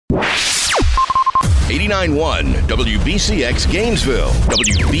89.1 WBCX Gainesville.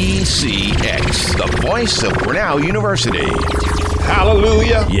 WBCX, the voice of Grinnell University.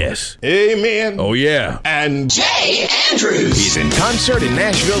 Hallelujah. Yes. Amen. Oh, yeah. And Jay Andrews. He's in concert in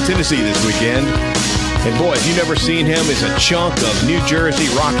Nashville, Tennessee this weekend. And boy, if you've never seen him, it's a chunk of New Jersey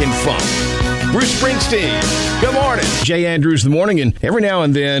rock and funk. Bruce Springsteen, good morning. Jay Andrews, the morning, and every now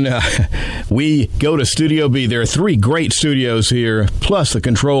and then we go to Studio B. There are 3 great studios here, plus the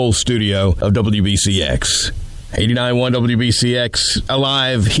control studio of WBCX. 89.1 WBCX,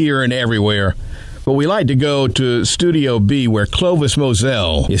 alive here and everywhere. But we like to go to Studio B, where Clovis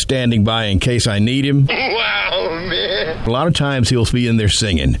Moselle is standing by in case I need him. wow, man. A lot of times he'll be in there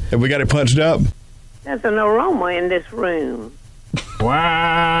singing. Have we got it punched up? There's an aroma in this room.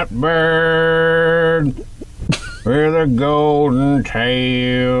 White bird with a golden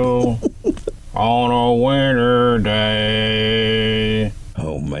tail on a winter day.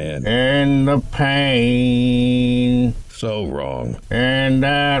 Oh, man. And the pain. So wrong. And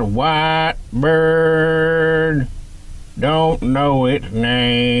that white bird don't know its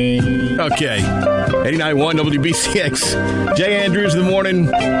name. Okay. 89.1 WBCX. Jay Andrews in the morning.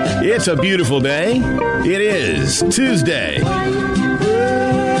 It's a beautiful day. It is Tuesday.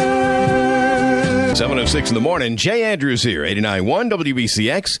 7:06 in the morning. Jay Andrews here. 89.1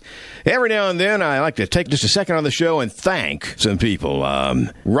 WBCX. Every now and then, I like to take just a second on the show and thank some people.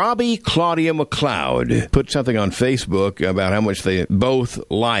 Robbie Claudia McLeod put something on Facebook about how much they both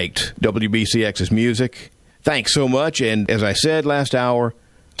liked WBCX's music. Thanks so much. And as I said last hour,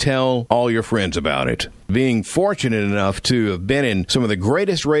 tell all your friends about it. Being fortunate enough to have been in some of the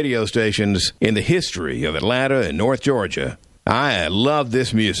greatest radio stations in the history of Atlanta and North Georgia, I love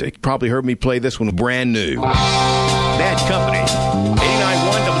this music. Probably heard me play this one brand new. Bad Company,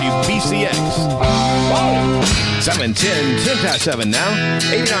 89.1 WBCX. 7:10, 10 past 7 now.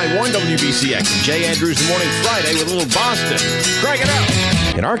 89.1 WBCX. Jay Andrews, the morning Friday with a little Boston. Crank it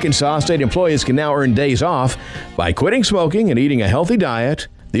up. In Arkansas, state employees can now earn days off by quitting smoking and eating a healthy diet.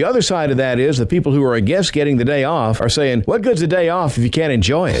 The other side of that is the people who are against getting the day off are saying, what good's a day off if you can't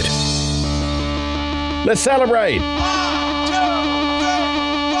enjoy it? Let's celebrate.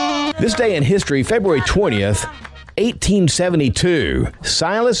 This day in history, February 20th, 1872,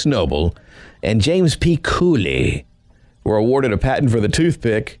 Silas Noble and James P. Cooley were awarded a patent for the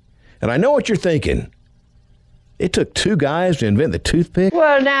toothpick. And I know what you're thinking. It took 2 guys to invent the toothpick?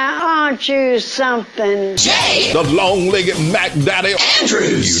 Well, now, aren't you something? Jay the long-legged Mac Daddy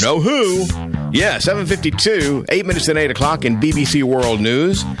Andrews. You know who? Yeah, 7:52, 8 minutes to 8 o'clock in BBC World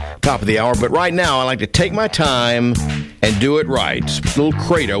News. Top of the hour. But right now, I like to take my time and do it right. Little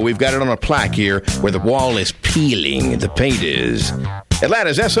Credo, we've got it on a plaque here where the wall is peeling, the paint is.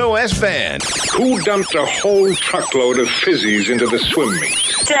 Atlanta's SOS Band. Who dumped a whole truckload of fizzies into the swim meet?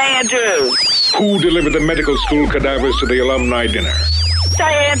 Jay Andrews. Who delivered the medical school cadavers to the alumni dinner?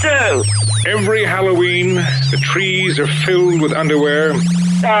 Jay Andrews. Every Halloween, the trees are filled with underwear.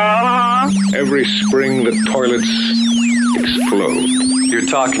 Every spring, the toilets explode. You're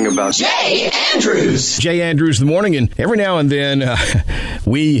talking about Jay Andrews. Jay Andrews in the morning, and every now and then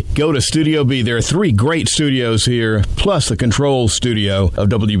we go to Studio B. There are 3 great studios here, plus the control studio of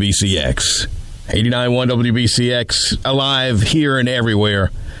WBCX. 89.1 WBCX, alive here and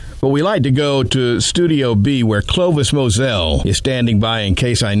everywhere. But we like to go to Studio B, where Clovis Moselle is standing by in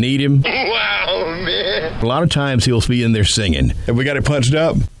case I need him. Wow, man. A lot of times he'll be in there singing. Have we got it punched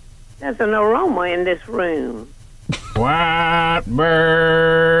up? There's an aroma in this room. White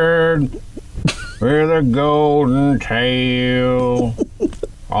bird with a golden tail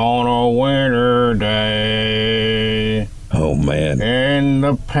on a winter day. Oh, man. And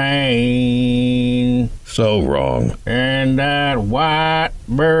the pain. So wrong. And that white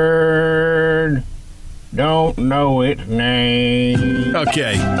bird don't know its name.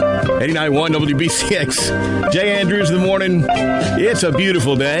 Okay. 89.1 WBCX. Jay Andrews in the morning. It's a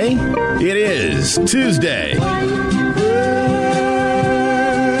beautiful day. It is Tuesday.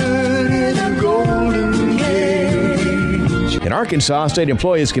 In Arkansas, state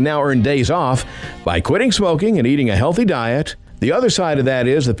employees can now earn days off by quitting smoking and eating a healthy diet. The other side of that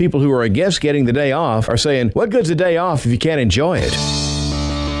is the people who are against getting the day off are saying, what good's a day off if you can't enjoy it?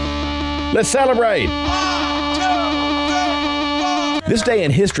 Let's celebrate. This day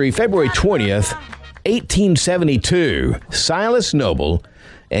in history, February 20th, 1872, Silas Noble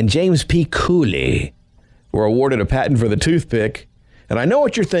and James P. Cooley were awarded a patent for the toothpick. And I know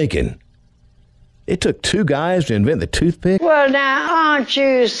what you're thinking. It took 2 guys to invent the toothpick? Well, now, aren't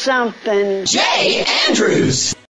you something? Jay Andrews.